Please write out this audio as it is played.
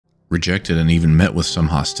rejected and even met with some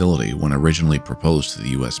hostility when originally proposed to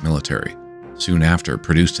the US military. Soon after,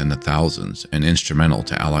 produced in the thousands and instrumental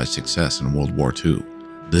to Allied success in World War II.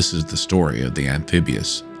 This is the story of the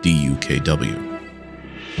amphibious DUKW.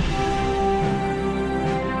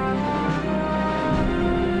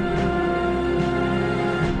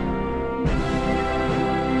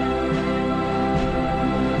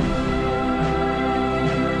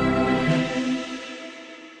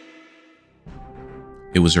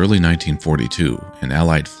 It was early 1942, and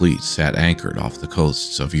Allied fleets sat anchored off the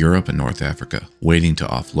coasts of Europe and North Africa, waiting to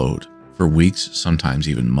offload, for weeks, sometimes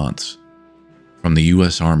even months. From the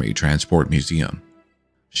U.S. Army Transport Museum,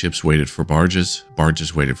 ships waited for barges,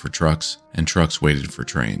 barges waited for trucks, and trucks waited for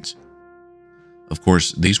trains. Of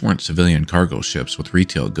course, these weren't civilian cargo ships with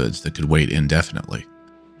retail goods that could wait indefinitely.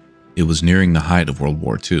 It was nearing the height of World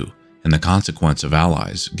War II, and the consequence of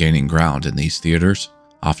Allies gaining ground in these theaters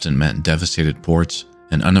often meant devastated ports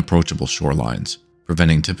and unapproachable shorelines,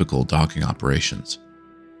 preventing typical docking operations.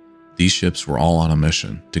 These ships were all on a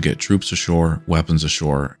mission to get troops ashore, weapons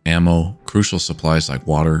ashore, ammo, crucial supplies like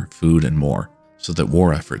water, food, and more, so that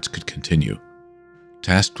war efforts could continue.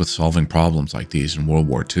 Tasked with solving problems like these in World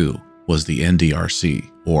War II was the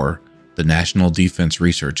NDRC, or the National Defense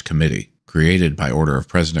Research Committee, created by order of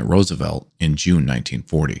President Roosevelt in June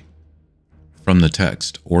 1940. From the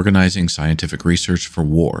text, Organizing Scientific Research for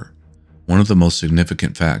War, one of the most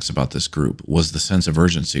significant facts about this group was the sense of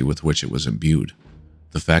urgency with which it was imbued.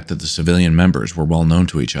 The fact that the civilian members were well known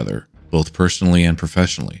to each other, both personally and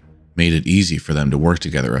professionally, made it easy for them to work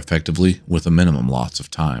together effectively with a minimum loss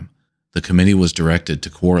of time. The committee was directed to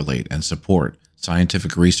correlate and support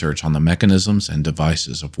scientific research on the mechanisms and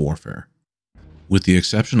devices of warfare. With the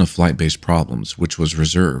exception of flight-based problems, which was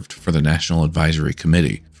reserved for the National Advisory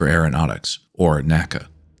Committee for Aeronautics, or NACA,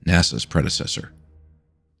 NASA's predecessor.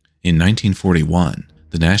 In 1941,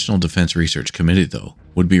 the National Defense Research Committee, though,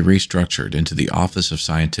 would be restructured into the Office of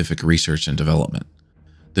Scientific Research and Development.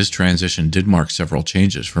 This transition did mark several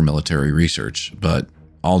changes for military research, but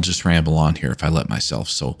I'll just ramble on here if I let myself,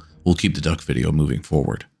 so we'll keep the duck video moving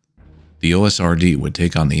forward. The OSRD would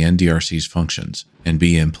take on the NDRC's functions and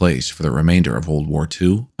be in place for the remainder of World War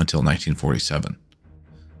II until 1947.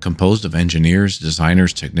 Composed of engineers,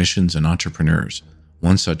 designers, technicians, and entrepreneurs,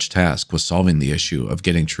 one such task was solving the issue of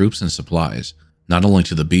getting troops and supplies not only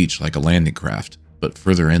to the beach like a landing craft, but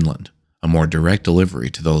further inland, a more direct delivery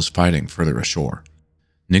to those fighting further ashore.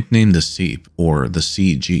 Nicknamed the SEEP, or the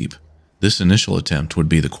Sea Jeep, this initial attempt would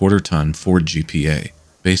be the quarter-ton Ford GPA,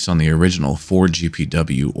 based on the original Ford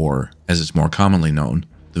GPW, or, as it's more commonly known,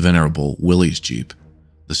 the venerable Willys Jeep.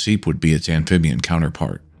 The SEEP would be its amphibian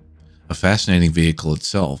counterpart. A fascinating vehicle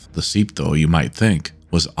itself, the SEEP, though, you might think,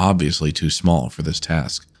 was obviously too small for this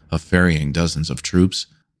task of ferrying dozens of troops,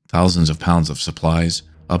 thousands of pounds of supplies,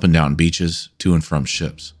 up and down beaches, to and from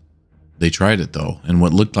ships. They tried it though, and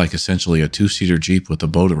what looked like essentially a two-seater Jeep with a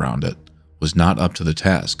boat around it was not up to the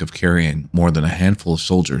task of carrying more than a handful of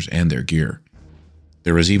soldiers and their gear.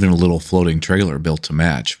 There was even a little floating trailer built to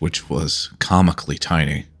match, which was comically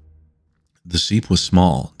tiny. The SEEP was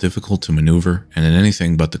small, difficult to maneuver, and in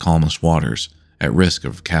anything but the calmest waters, at risk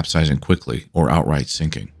of capsizing quickly or outright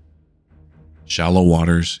sinking. Shallow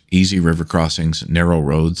waters, easy river crossings, narrow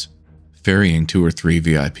roads, ferrying 2 or 3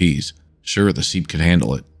 VIPs. Sure, the SEEP could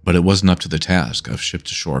handle it, but it wasn't up to the task of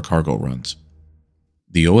ship-to-shore cargo runs.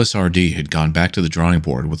 The OSRD had gone back to the drawing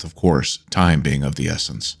board with, of course, time being of the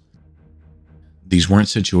essence. These weren't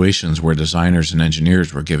situations where designers and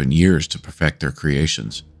engineers were given years to perfect their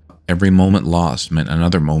creations. Every moment lost meant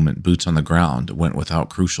another moment boots on the ground went without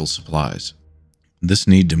crucial supplies. This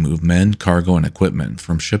need to move men, cargo, and equipment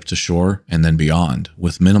from ship to shore and then beyond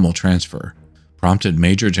with minimal transfer prompted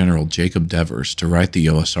Major General Jacob Devers to write the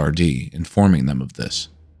OSRD, informing them of this.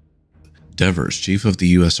 Devers, chief of the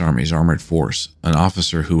U.S. Army's Armored Force, an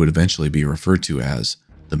officer who would eventually be referred to as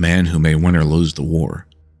the man who may win or lose the war,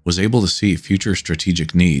 was able to see future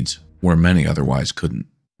strategic needs where many otherwise couldn't.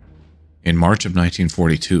 In March of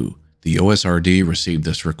 1942, the OSRD received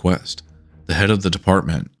this request, the head of the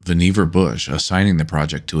department, Vannevar Bush, assigning the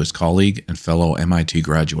project to his colleague and fellow MIT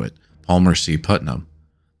graduate, Palmer C. Putnam.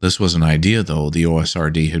 This was an idea, though, the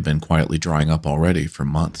OSRD had been quietly drawing up already for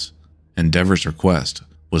months, and Devers' request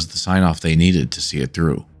was the sign-off they needed to see it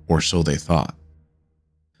through, or so they thought.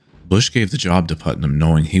 Bush gave the job to Putnam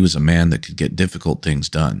knowing he was a man that could get difficult things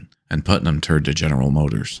done, and Putnam turned to General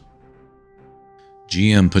Motors.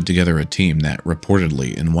 GM put together a team that,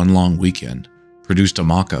 reportedly in one long weekend, produced a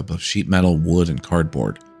mock-up of sheet metal, wood, and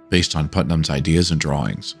cardboard based on Putnam's ideas and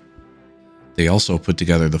drawings. They also put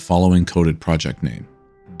together the following coded project name: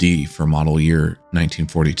 D for model year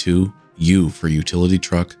 1942, U for utility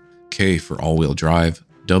truck, K for all-wheel drive,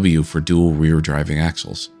 W for dual rear driving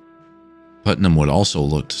axles. Putnam would also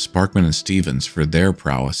look to Sparkman and Stevens for their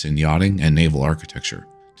prowess in yachting and naval architecture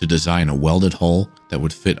to design a welded hull that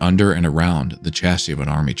would fit under and around the chassis of an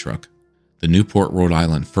Army truck. The Newport, Rhode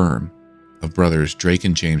Island firm of brothers Drake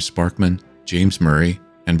and James Sparkman, James Murray,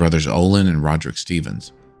 and brothers Olin and Roderick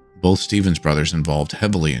Stevens. Both Stevens brothers involved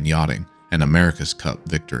heavily in yachting and America's Cup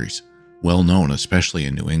victories, well known especially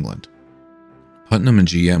in New England. Putnam and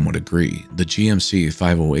GM would agree the GMC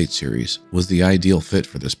 508 series was the ideal fit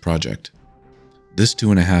for this project. This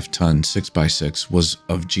 2.5-ton 6x6 was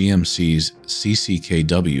of GMC's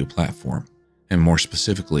CCKW platform, and more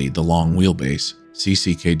specifically the long wheelbase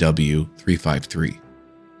CCKW 353.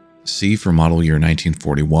 C for model year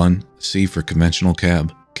 1941, C for conventional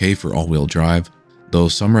cab, K for all-wheel drive, though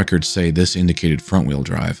some records say this indicated front-wheel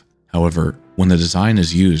drive. However, when the design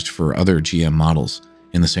is used for other GM models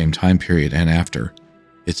in the same time period and after,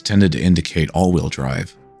 it's tended to indicate all-wheel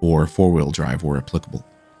drive or four-wheel drive where applicable.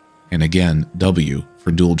 And again, W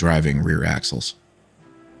for dual driving rear axles.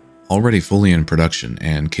 Already fully in production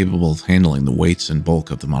and capable of handling the weights and bulk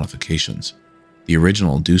of the modifications, the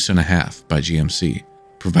original Deuce and a Half by GMC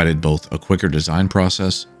provided both a quicker design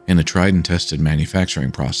process and a tried and tested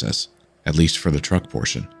manufacturing process, at least for the truck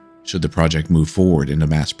portion, should the project move forward into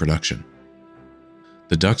mass production.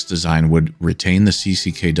 The Duck's design would retain the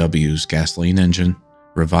CCKW's gasoline engine,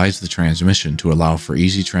 revise the transmission to allow for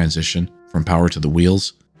easy transition from power to the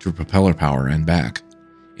wheels to propeller power and back,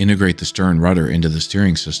 integrate the stern rudder into the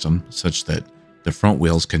steering system such that the front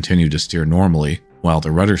wheels continued to steer normally while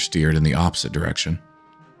the rudder steered in the opposite direction.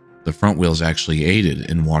 The front wheels actually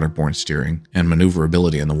aided in waterborne steering, and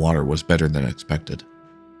maneuverability in the water was better than expected.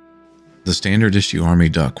 The standard issue Army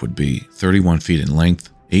Duck would be 31 feet in length,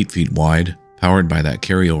 8 feet wide, powered by that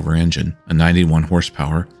carryover engine, a 91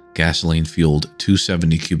 horsepower, gasoline-fueled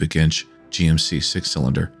 270 cubic inch GMC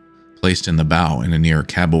 6-cylinder, placed in the bow in a near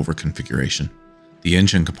cab-over configuration. The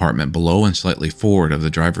engine compartment below and slightly forward of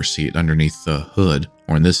the driver's seat underneath the hood,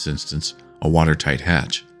 or in this instance, a watertight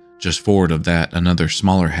hatch. Just forward of that, another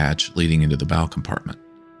smaller hatch leading into the bow compartment.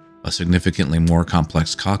 A significantly more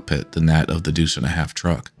complex cockpit than that of the Deuce and a Half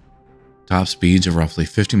truck. Top speeds of roughly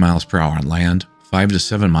 50 miles per hour on land, 5 to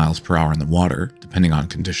 7 miles per hour in the water, depending on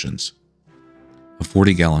conditions. A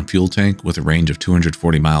 40-gallon fuel tank with a range of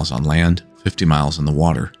 240 miles on land, 50 miles in the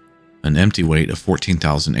water. An empty weight of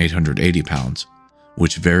 14,880 pounds,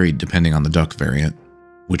 which varied depending on the Duck variant,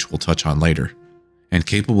 which we'll touch on later, and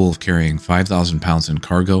capable of carrying 5,000 pounds in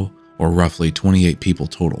cargo, or roughly 28 people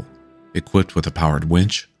total, equipped with a powered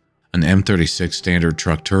winch, an M36 standard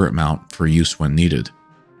truck turret mount for use when needed,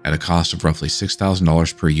 at a cost of roughly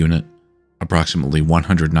 $6,000 per unit, approximately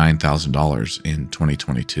 $109,000 in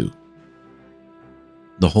 2022.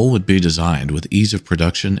 The hull would be designed with ease of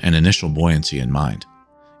production and initial buoyancy in mind.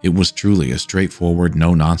 It was truly a straightforward,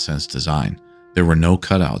 no-nonsense design. There were no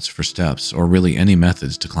cutouts for steps or really any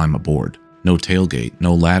methods to climb aboard. No tailgate,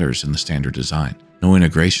 no ladders in the standard design, no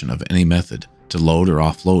integration of any method to load or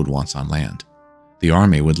offload once on land. The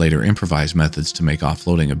Army would later improvise methods to make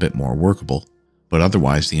offloading a bit more workable, but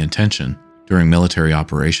otherwise the intention, during military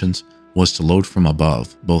operations, was to load from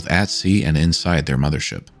above, both at sea and inside their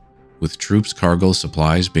mothership, with troops' cargo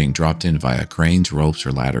supplies being dropped in via cranes, ropes,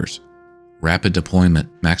 or ladders. Rapid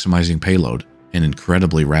deployment, maximizing payload, and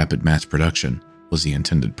incredibly rapid mass production was the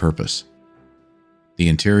intended purpose. The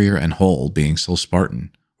interior and hull, being so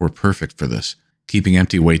Spartan, were perfect for this, keeping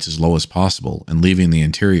empty weights as low as possible and leaving the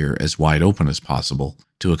interior as wide open as possible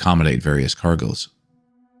to accommodate various cargoes.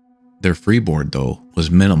 Their freeboard, though, was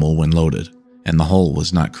minimal when loaded, and the hull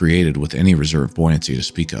was not created with any reserve buoyancy to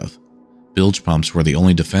speak of. Bilge pumps were the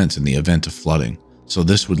only defense in the event of flooding, so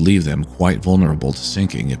this would leave them quite vulnerable to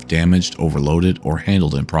sinking if damaged, overloaded, or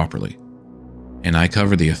handled improperly. And I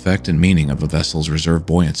cover the effect and meaning of a vessel's reserve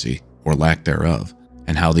buoyancy, or lack thereof,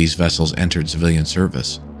 and how these vessels entered civilian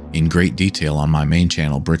service in great detail on my main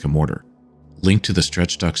channel Brick and Mortar. Link to the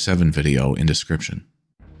Stretch Duck 7 video in description.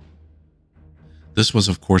 This was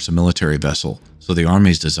of course a military vessel, so the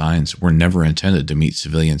Army's designs were never intended to meet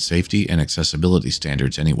civilian safety and accessibility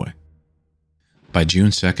standards anyway. By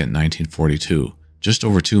June 2, 1942, just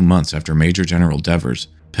over 2 months after Major General Devers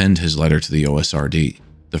penned his letter to the OSRD,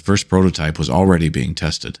 the first prototype was already being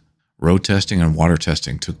tested. Road testing and water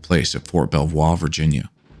testing took place at Fort Belvoir, Virginia.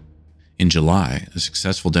 In July, a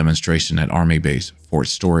successful demonstration at Army Base Fort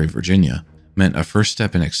Story, Virginia, meant a first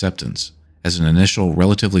step in acceptance, as an initial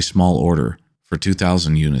relatively small order for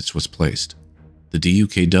 2,000 units was placed. The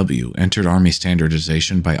DUKW entered Army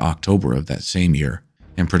standardization by October of that same year,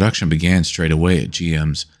 and production began straight away at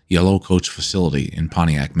GM's Yellow Coach facility in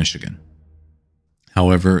Pontiac, Michigan.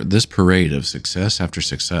 However, this parade of success after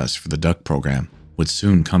success for the DUK program would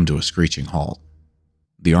soon come to a screeching halt.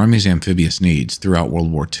 The Army's amphibious needs throughout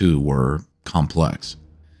World War II were complex.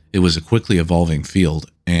 It was a quickly evolving field,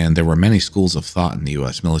 and there were many schools of thought in the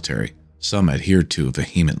U.S. military, some adhered to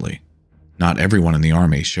vehemently. Not everyone in the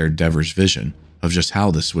Army shared Devers' vision of just how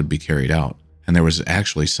this would be carried out, and there was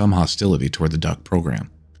actually some hostility toward the DUK program.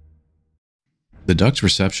 The DUK's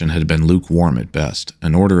reception had been lukewarm at best.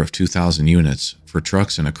 An order of 2,000 units for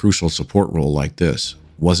trucks in a crucial support role like this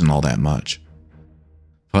wasn't all that much.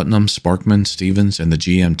 Putnam, Sparkman, Stevens, and the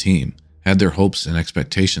GM team had their hopes and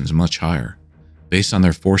expectations much higher, based on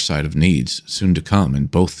their foresight of needs soon to come in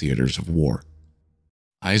both theaters of war.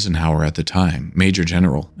 Eisenhower at the time, Major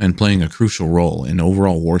General, and playing a crucial role in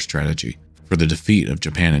overall war strategy for the defeat of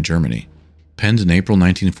Japan and Germany, penned an April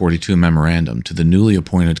 1942 memorandum to the newly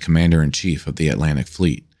appointed Commander-in-Chief of the Atlantic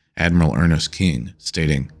Fleet, Admiral Ernest King,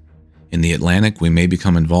 stating, "In the Atlantic we may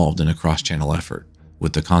become involved in a cross-channel effort,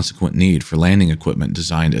 with the consequent need for landing equipment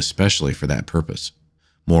designed especially for that purpose.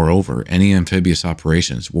 Moreover, any amphibious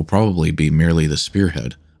operations will probably be merely the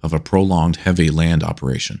spearhead of a prolonged heavy land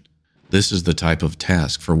operation. This is the type of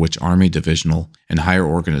task for which Army divisional and higher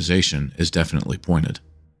organization is definitely pointed."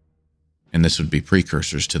 And this would be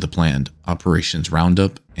precursors to the planned Operations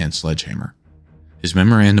Roundup and Sledgehammer. His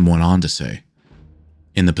memorandum went on to say,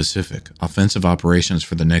 "In the Pacific, offensive operations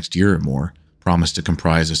for the next year or more promise to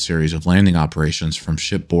comprise a series of landing operations from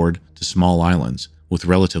shipboard to small islands with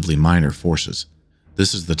relatively minor forces.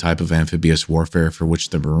 This is the type of amphibious warfare for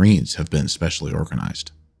which the Marines have been specially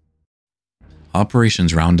organized."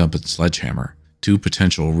 Operations Roundup and Sledgehammer, two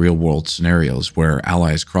potential real-world scenarios where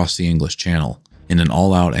Allies crossed the English Channel in an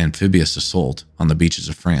all-out amphibious assault on the beaches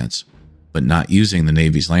of France, but not using the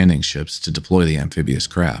Navy's landing ships to deploy the amphibious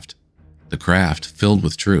craft. The craft, filled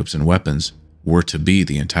with troops and weapons, were to be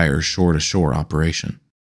the entire shore-to-shore operation.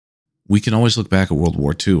 We can always look back at World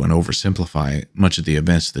War II and oversimplify much of the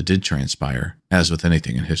events that did transpire, as with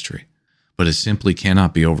anything in history, but it simply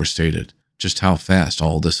cannot be overstated just how fast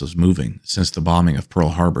all this was moving since the bombing of Pearl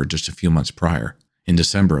Harbor just a few months prior, in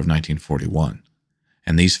December of 1941.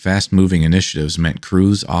 And these fast-moving initiatives meant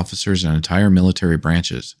crews, officers, and entire military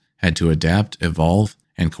branches had to adapt, evolve,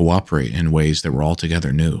 and cooperate in ways that were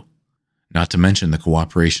altogether new. Not to mention the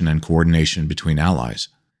cooperation and coordination between allies.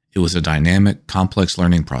 It was a dynamic, complex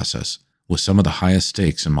learning process with some of the highest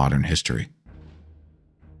stakes in modern history.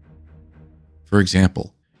 For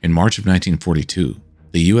example, in March of 1942,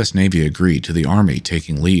 the U.S. Navy agreed to the Army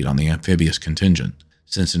taking lead on the amphibious contingent,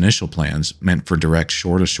 since initial plans meant for direct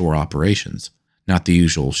shore-to-shore operations, not the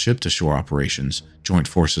usual ship-to-shore operations joint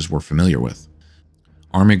forces were familiar with.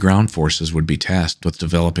 Army ground forces would be tasked with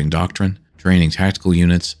developing doctrine, training tactical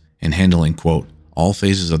units, and handling, quote, all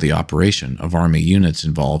phases of the operation of Army units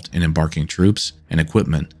involved in embarking troops and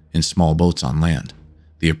equipment in small boats on land,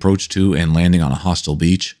 the approach to and landing on a hostile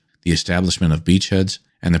beach, the establishment of beachheads,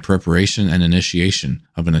 and the preparation and initiation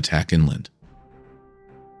of an attack inland.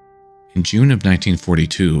 In June of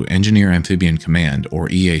 1942, Engineer Amphibian Command, or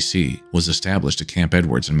EAC, was established at Camp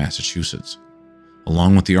Edwards in Massachusetts,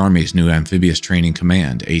 along with the Army's new Amphibious Training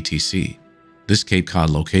Command, ATC. This Cape Cod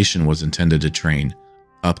location was intended to train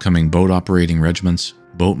upcoming boat operating regiments,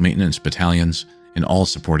 boat maintenance battalions, and all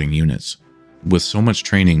supporting units. With so much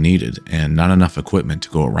training needed and not enough equipment to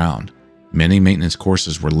go around, many maintenance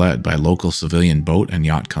courses were led by local civilian boat and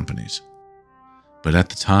yacht companies. But at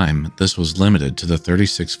the time, this was limited to the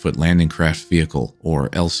 36-foot Landing Craft Vehicle, or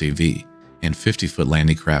LCV, and 50-foot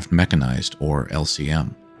Landing Craft Mechanized, or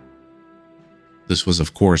LCM. This was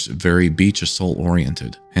of course very beach assault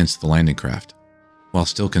oriented, hence the landing craft. While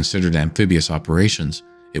still considered amphibious operations,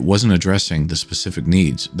 it wasn't addressing the specific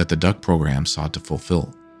needs that the DUK program sought to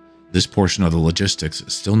fulfill. This portion of the logistics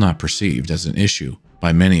is still not perceived as an issue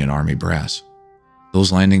by many in Army brass.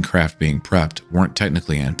 Those landing craft being prepped weren't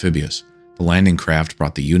technically amphibious. The landing craft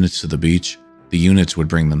brought the units to the beach, the units would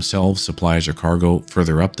bring themselves supplies or cargo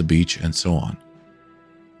further up the beach, and so on.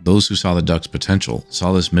 Those who saw the DUK's potential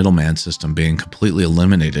saw this middleman system being completely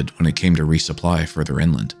eliminated when it came to resupply further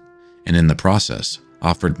inland, and in the process,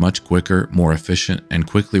 offered much quicker, more efficient, and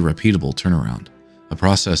quickly repeatable turnaround, a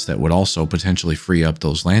process that would also potentially free up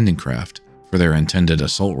those landing craft for their intended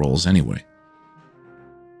assault roles anyway.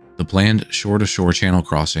 The planned shore-to-shore channel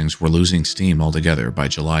crossings were losing steam altogether by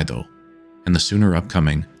July though, and the sooner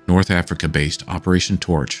upcoming North Africa-based Operation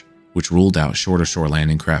Torch, which ruled out shore-to-shore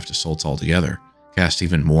landing craft assaults altogether, cast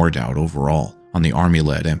even more doubt overall on the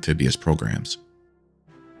Army-led amphibious programs.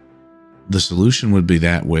 The solution would be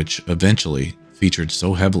that which, eventually, featured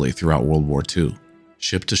so heavily throughout World War II,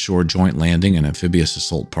 ship-to-shore joint landing and amphibious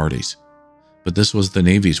assault parties. But this was the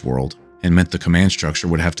Navy's world, and meant the command structure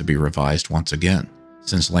would have to be revised once again,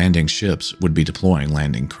 since landing ships would be deploying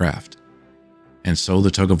landing craft. And so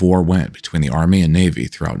the tug of war went between the Army and Navy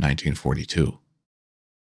throughout 1942.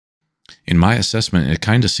 In my assessment, it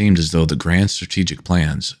kind of seemed as though the grand strategic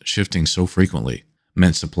plans, shifting so frequently,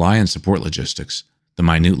 meant supply and support logistics, the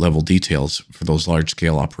minute level details for those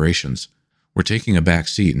large-scale operations, were taking a back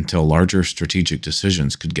seat until larger strategic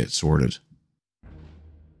decisions could get sorted.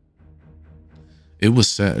 It was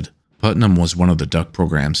said Putnam was one of the Duck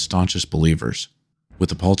program's staunchest believers.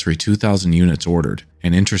 With a paltry 2,000 units ordered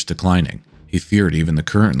and interest declining, he feared even the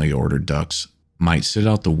currently ordered Ducks might sit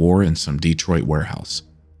out the war in some Detroit warehouse.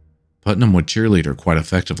 Putnam would cheerlead her quite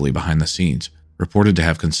effectively behind the scenes, reported to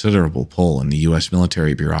have considerable pull in the U.S.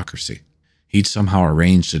 military bureaucracy. He'd somehow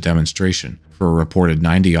arranged a demonstration for a reported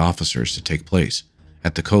 90 officers to take place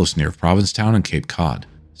at the coast near Provincetown and Cape Cod,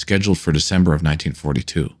 scheduled for December of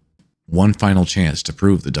 1942. One final chance to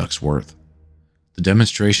prove the Duck's worth. The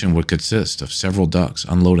demonstration would consist of several Ducks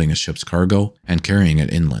unloading a ship's cargo and carrying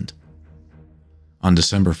it inland. On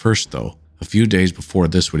December 1st, though, a few days before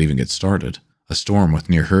this would even get started, a storm with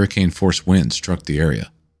near hurricane-force winds struck the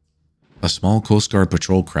area. A small Coast Guard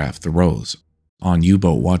patrol craft, the Rose, on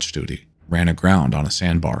U-boat watch duty, ran aground on a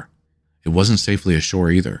sandbar. It wasn't safely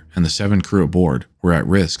ashore either, and the 7 crew aboard were at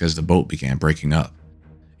risk as the boat began breaking up.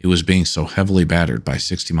 It was being so heavily battered by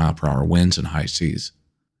 60-mile-per-hour winds and high seas.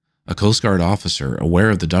 A Coast Guard officer, aware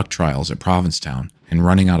of the Duck trials at Provincetown and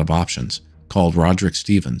running out of options, called Roderick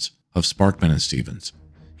Stevens of Sparkman and Stevens.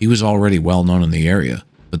 He was already well known in the area,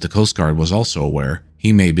 but the Coast Guard was also aware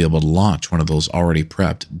he may be able to launch one of those already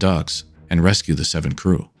prepped Ducks and rescue the 7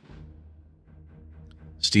 crew.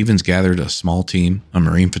 Stevens gathered a small team, a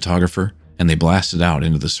marine photographer, and they blasted out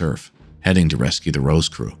into the surf, heading to rescue the Rose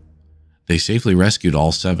crew. They safely rescued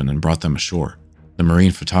all 7 and brought them ashore. The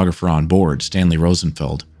marine photographer on board, Stanley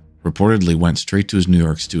Rosenfeld, reportedly went straight to his New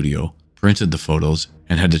York studio, printed the photos,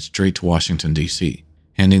 and headed straight to Washington, D.C.,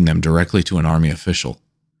 handing them directly to an Army official.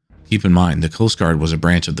 Keep in mind, the Coast Guard was a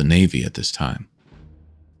branch of the Navy at this time.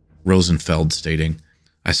 Rosenfeld stating,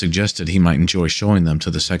 "I suggested he might enjoy showing them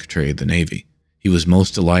to the Secretary of the Navy. He was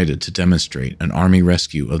most delighted to demonstrate an Army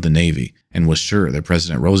rescue of the Navy and was sure that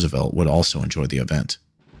President Roosevelt would also enjoy the event."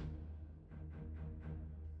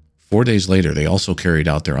 4 days later, they also carried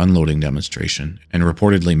out their unloading demonstration and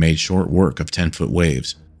reportedly made short work of 10-foot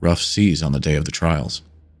waves, rough seas on the day of the trials.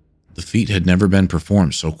 The feat had never been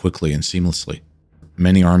performed so quickly and seamlessly.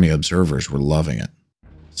 Many Army observers were loving it.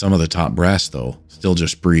 Some of the top brass, though, still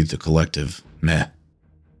just breathed a collective meh.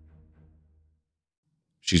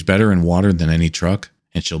 "She's better in water than any truck,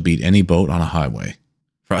 and she'll beat any boat on a highway,"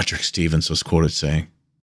 Roderick Stevens was quoted saying.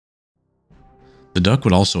 The Duck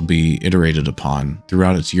would also be iterated upon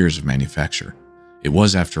throughout its years of manufacture. It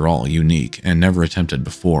was, after all, unique and never attempted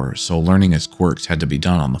before, so learning its quirks had to be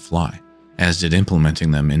done on the fly, as did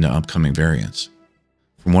implementing them into upcoming variants.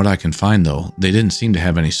 From what I can find, though, they didn't seem to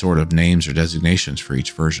have any sort of names or designations for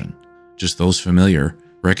each version, just those familiar,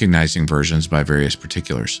 recognizing versions by various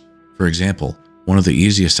particulars. For example, one of the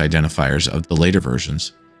easiest identifiers of the later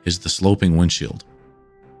versions is the sloping windshield.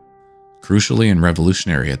 Crucially and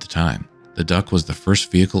revolutionary at the time, the Duck was the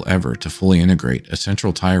first vehicle ever to fully integrate a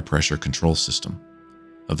central tire pressure control system.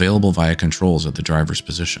 Available via controls at the driver's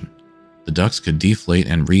position, the Ducks could deflate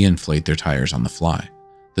and re-inflate their tires on the fly.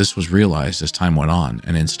 This was realized as time went on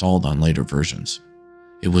and installed on later versions.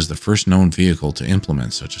 It was the first known vehicle to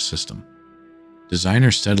implement such a system.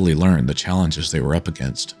 Designers steadily learned the challenges they were up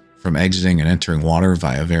against, from exiting and entering water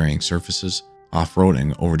via varying surfaces,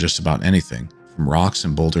 off-roading over just about anything, from rocks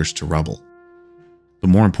and boulders to rubble. But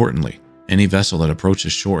more importantly, any vessel that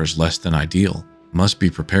approaches shores less than ideal must be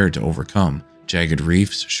prepared to overcome jagged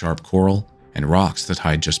reefs, sharp coral, and rocks that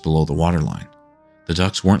hide just below the waterline. The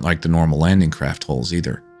Ducks weren't like the normal landing craft hulls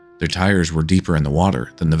either. Their tires were deeper in the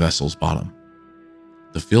water than the vessel's bottom.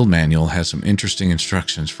 The field manual has some interesting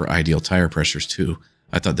instructions for ideal tire pressures too.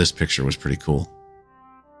 I thought this picture was pretty cool.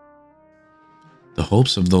 The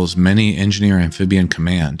hopes of those many Engineer Amphibian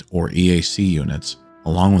Command, or EAC units,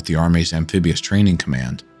 along with the Army's Amphibious Training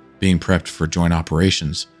Command, being prepped for joint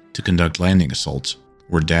operations to conduct landing assaults,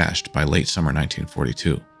 were dashed by late summer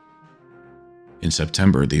 1942. In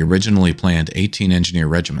September, the originally planned 18 engineer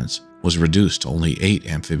regiments was reduced to only 8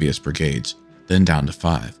 amphibious brigades, then down to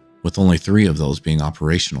 5, with only 3 of those being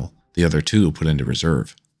operational, the other 2 put into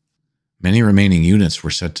reserve. Many remaining units were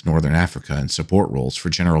sent to Northern Africa in support roles for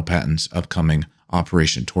General Patton's upcoming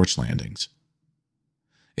Operation Torch landings.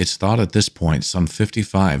 It's thought at this point some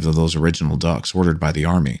 55 of those original Ducks ordered by the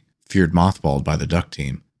Army, feared mothballed by the Duck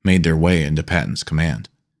team, made their way into Patton's command,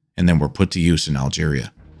 and then were put to use in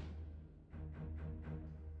Algeria.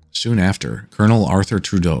 Soon after, Colonel Arthur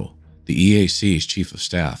Trudeau, the EAC's chief of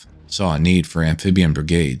staff, saw a need for amphibian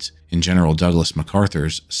brigades in General Douglas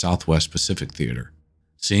MacArthur's Southwest Pacific Theater.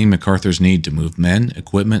 Seeing MacArthur's need to move men,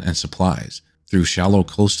 equipment, and supplies through shallow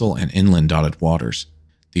coastal and inland dotted waters,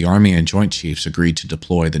 the Army and Joint Chiefs agreed to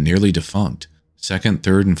deploy the nearly defunct 2nd,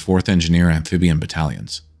 3rd, and 4th Engineer Amphibian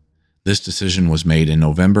Battalions. This decision was made in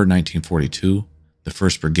November 1942, the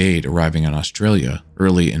 1st Brigade arriving in Australia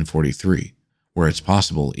early in 43, where it's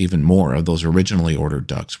possible even more of those originally ordered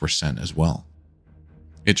ducks were sent as well.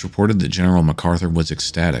 It's reported that General MacArthur was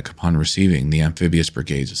ecstatic upon receiving the Amphibious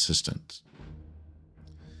Brigade's assistance.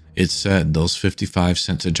 It's said those 55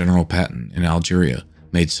 sent to General Patton in Algeria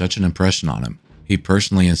made such an impression on him, he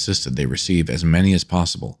personally insisted they receive as many as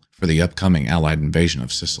possible for the upcoming Allied invasion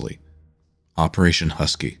of Sicily. Operation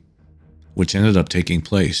Husky, which ended up taking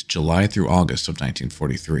place July through August of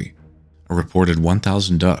 1943. A reported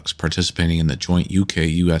 1,000 ducks participating in the joint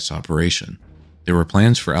UK-US operation. There were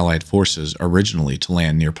plans for Allied forces originally to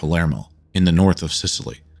land near Palermo, in the north of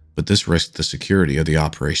Sicily, but this risked the security of the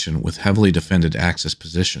operation with heavily defended access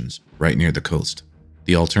positions right near the coast.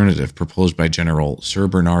 The alternative proposed by General Sir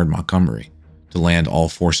Bernard Montgomery, to land all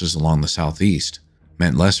forces along the southeast,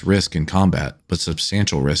 meant less risk in combat but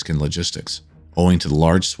substantial risk in logistics, owing to the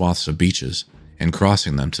large swaths of beaches and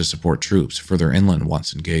crossing them to support troops further inland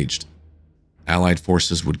once engaged. Allied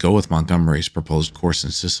forces would go with Montgomery's proposed course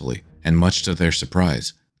in Sicily, and much to their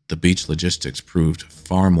surprise, the beach logistics proved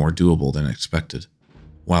far more doable than expected.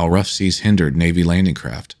 While rough seas hindered Navy landing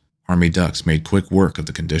craft, Army ducks made quick work of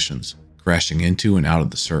the conditions, crashing into and out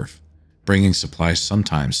of the surf, bringing supplies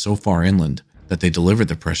sometimes so far inland that they delivered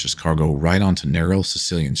the precious cargo right onto narrow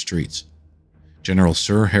Sicilian streets. General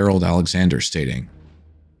Sir Harold Alexander stating,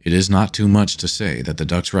 "It is not too much to say that the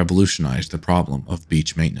ducks revolutionized the problem of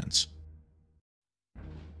beach maintenance."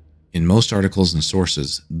 In most articles and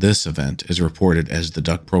sources, this event is reported as the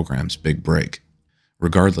duck program's big break.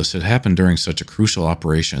 Regardless, it happened during such a crucial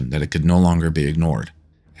operation that it could no longer be ignored.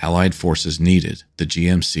 Allied forces needed the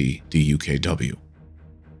GMC DUKW.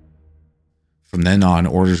 From then on,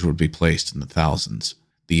 orders would be placed in the thousands.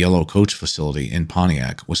 The Yellow Coach facility in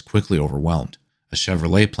Pontiac was quickly overwhelmed, a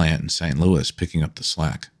Chevrolet plant in St. Louis picking up the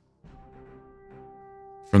slack.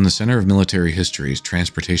 From the Center of Military History's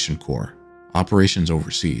Transportation Corps, Operations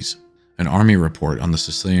Overseas, an Army report on the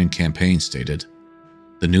Sicilian campaign stated,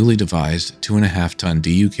 "The newly devised 2.5-ton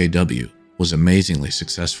DUKW was amazingly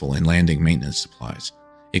successful in landing maintenance supplies.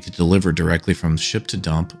 It could deliver directly from ship to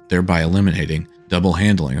dump, thereby eliminating double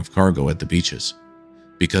handling of cargo at the beaches.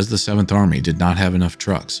 Because the 7th Army did not have enough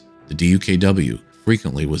trucks, the DUKW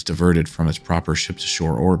frequently was diverted from its proper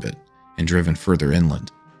ship-to-shore orbit and driven further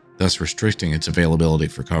inland, thus restricting its availability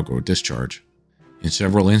for cargo discharge. In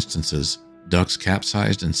several instances, ducks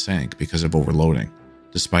capsized and sank because of overloading.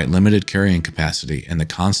 Despite limited carrying capacity and the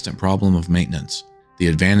constant problem of maintenance, the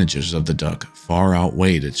advantages of the duck far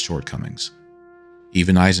outweighed its shortcomings.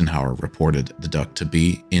 Even Eisenhower reported the duck to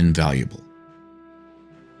be invaluable."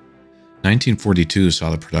 1942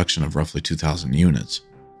 saw the production of roughly 2,000 units,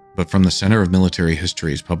 but from the Center of Military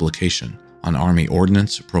History's publication on Army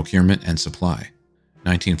Ordnance, Procurement, and Supply,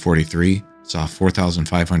 1943 saw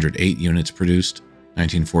 4,508 units produced,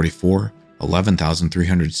 1944,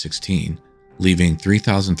 11,316, leaving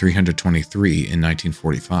 3,323 in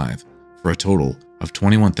 1945, for a total of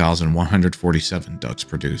 21,147 ducks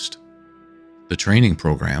produced. The training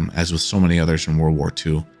program, as with so many others in World War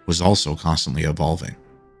II, was also constantly evolving.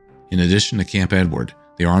 In addition to Camp Edward,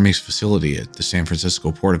 the Army's facility at the San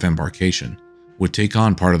Francisco Port of Embarkation would take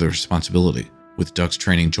on part of the responsibility, with ducks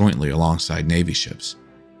training jointly alongside Navy ships.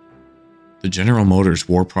 The General Motors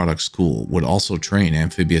War Products School would also train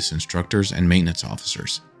amphibious instructors and maintenance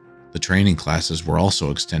officers. The training classes were also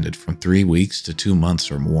extended from 3 weeks to 2 months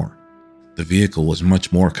or more. The vehicle was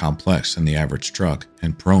much more complex than the average truck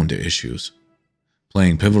and prone to issues,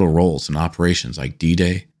 playing pivotal roles in operations like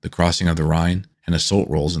D-Day, the crossing of the Rhine, and assault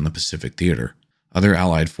roles in the Pacific Theater. Other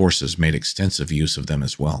Allied forces made extensive use of them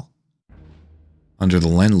as well. Under the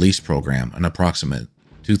Lend-Lease program, an approximate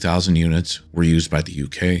 2,000 units were used by the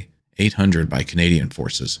UK, 800 by Canadian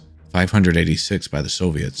forces, 586 by the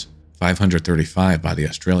Soviets, 535 by the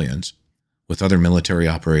Australians, with other military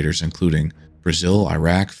operators including Brazil,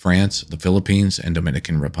 Iraq, France, the Philippines, and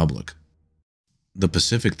Dominican Republic. The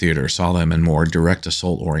Pacific Theater saw them in more direct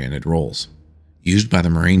assault-oriented roles. Used by the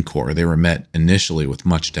Marine Corps, they were met initially with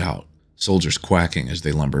much doubt, soldiers quacking as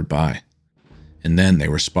they lumbered by. And then they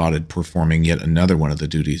were spotted performing yet another one of the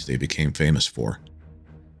duties they became famous for,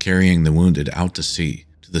 carrying the wounded out to sea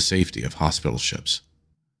to the safety of hospital ships.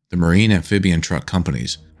 The Marine amphibian truck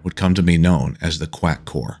companies would come to be known as the Quack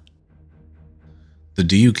Corps. The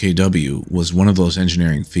DUKW was one of those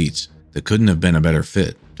engineering feats that couldn't have been a better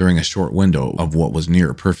fit during a short window of what was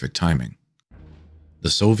near perfect timing. The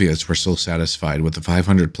Soviets were so satisfied with the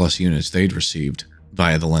 500 plus units they'd received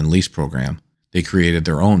via the Lend-Lease program, they created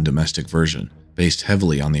their own domestic version based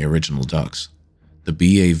heavily on the original ducks. The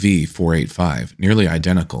BAV-485, nearly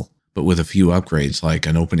identical, but with a few upgrades like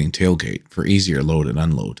an opening tailgate for easier load and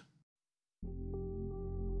unload.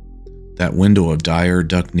 That window of dire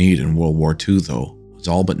duck need in World War II, though, was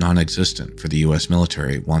all but non-existent for the US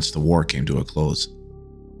military once the war came to a close.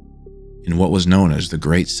 In what was known as the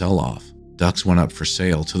Great Sell-Off, ducks went up for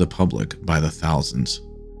sale to the public by the thousands.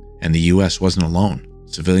 And the US wasn't alone.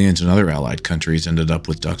 Civilians in other Allied countries ended up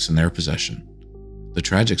with ducks in their possession. The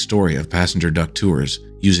tragic story of passenger duck tours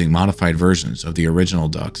using modified versions of the original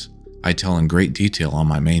ducks I tell in great detail on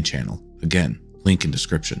my main channel. Again, link in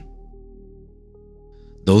description.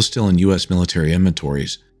 Those still in US military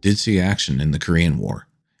inventories did see action in the Korean War,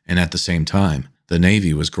 and at the same time, the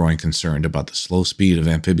Navy was growing concerned about the slow speed of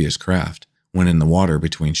amphibious craft when in the water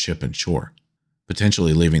between ship and shore,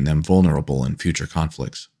 potentially leaving them vulnerable in future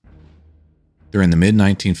conflicts. During the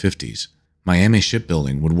mid-1950s, Miami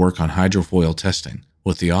Shipbuilding would work on hydrofoil testing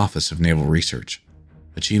with the Office of Naval Research.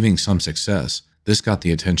 Achieving some success, this got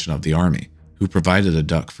the attention of the Army, who provided a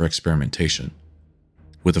duck for experimentation.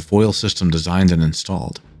 With a foil system designed and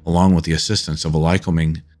installed, along with the assistance of a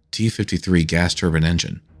Lycoming T-53 gas turbine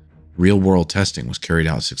engine, real-world testing was carried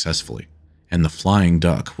out successfully, and the Flying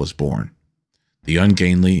Duck was born. The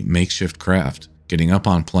ungainly, makeshift craft getting up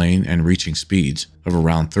on plane and reaching speeds of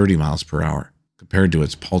around 30 miles per hour, compared to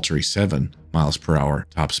its paltry 7 miles per hour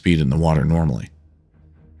top speed in the water normally.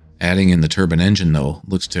 Adding in the turbine engine, though,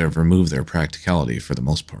 looks to have removed their practicality for the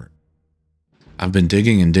most part. I've been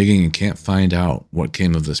digging and can't find out what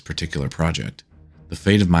came of this particular project. The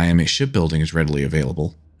fate of Miami Shipbuilding is readily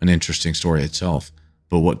available, an interesting story itself,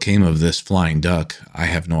 but what came of this Flying Duck, I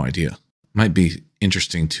have no idea. Might be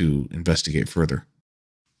interesting to investigate further.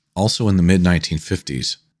 Also in the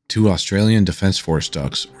mid-1950s, 2 Australian Defence Force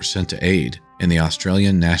ducks were sent to aid in the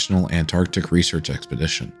Australian National Antarctic Research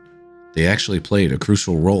Expedition. They actually played a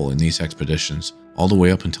crucial role in these expeditions all the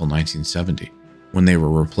way up until 1970, when they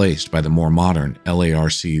were replaced by the more modern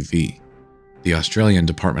LARC-V. The Australian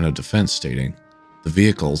Department of Defence stating, "The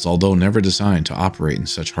vehicles, although never designed to operate in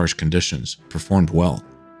such harsh conditions, performed well,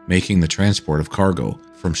 making the transport of cargo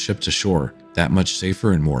from ship to shore that much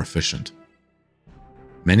safer and more efficient."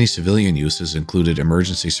 Many civilian uses included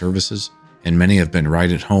emergency services, and many have been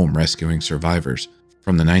right at home rescuing survivors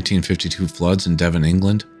from the 1952 floods in Devon,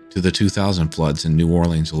 England, to the 2000 floods in New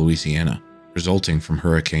Orleans, Louisiana, resulting from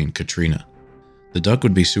Hurricane Katrina. The duck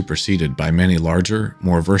would be superseded by many larger,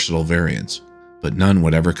 more versatile variants, but none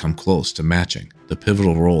would ever come close to matching the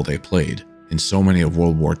pivotal role they played in so many of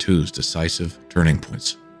World War II's decisive turning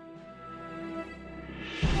points.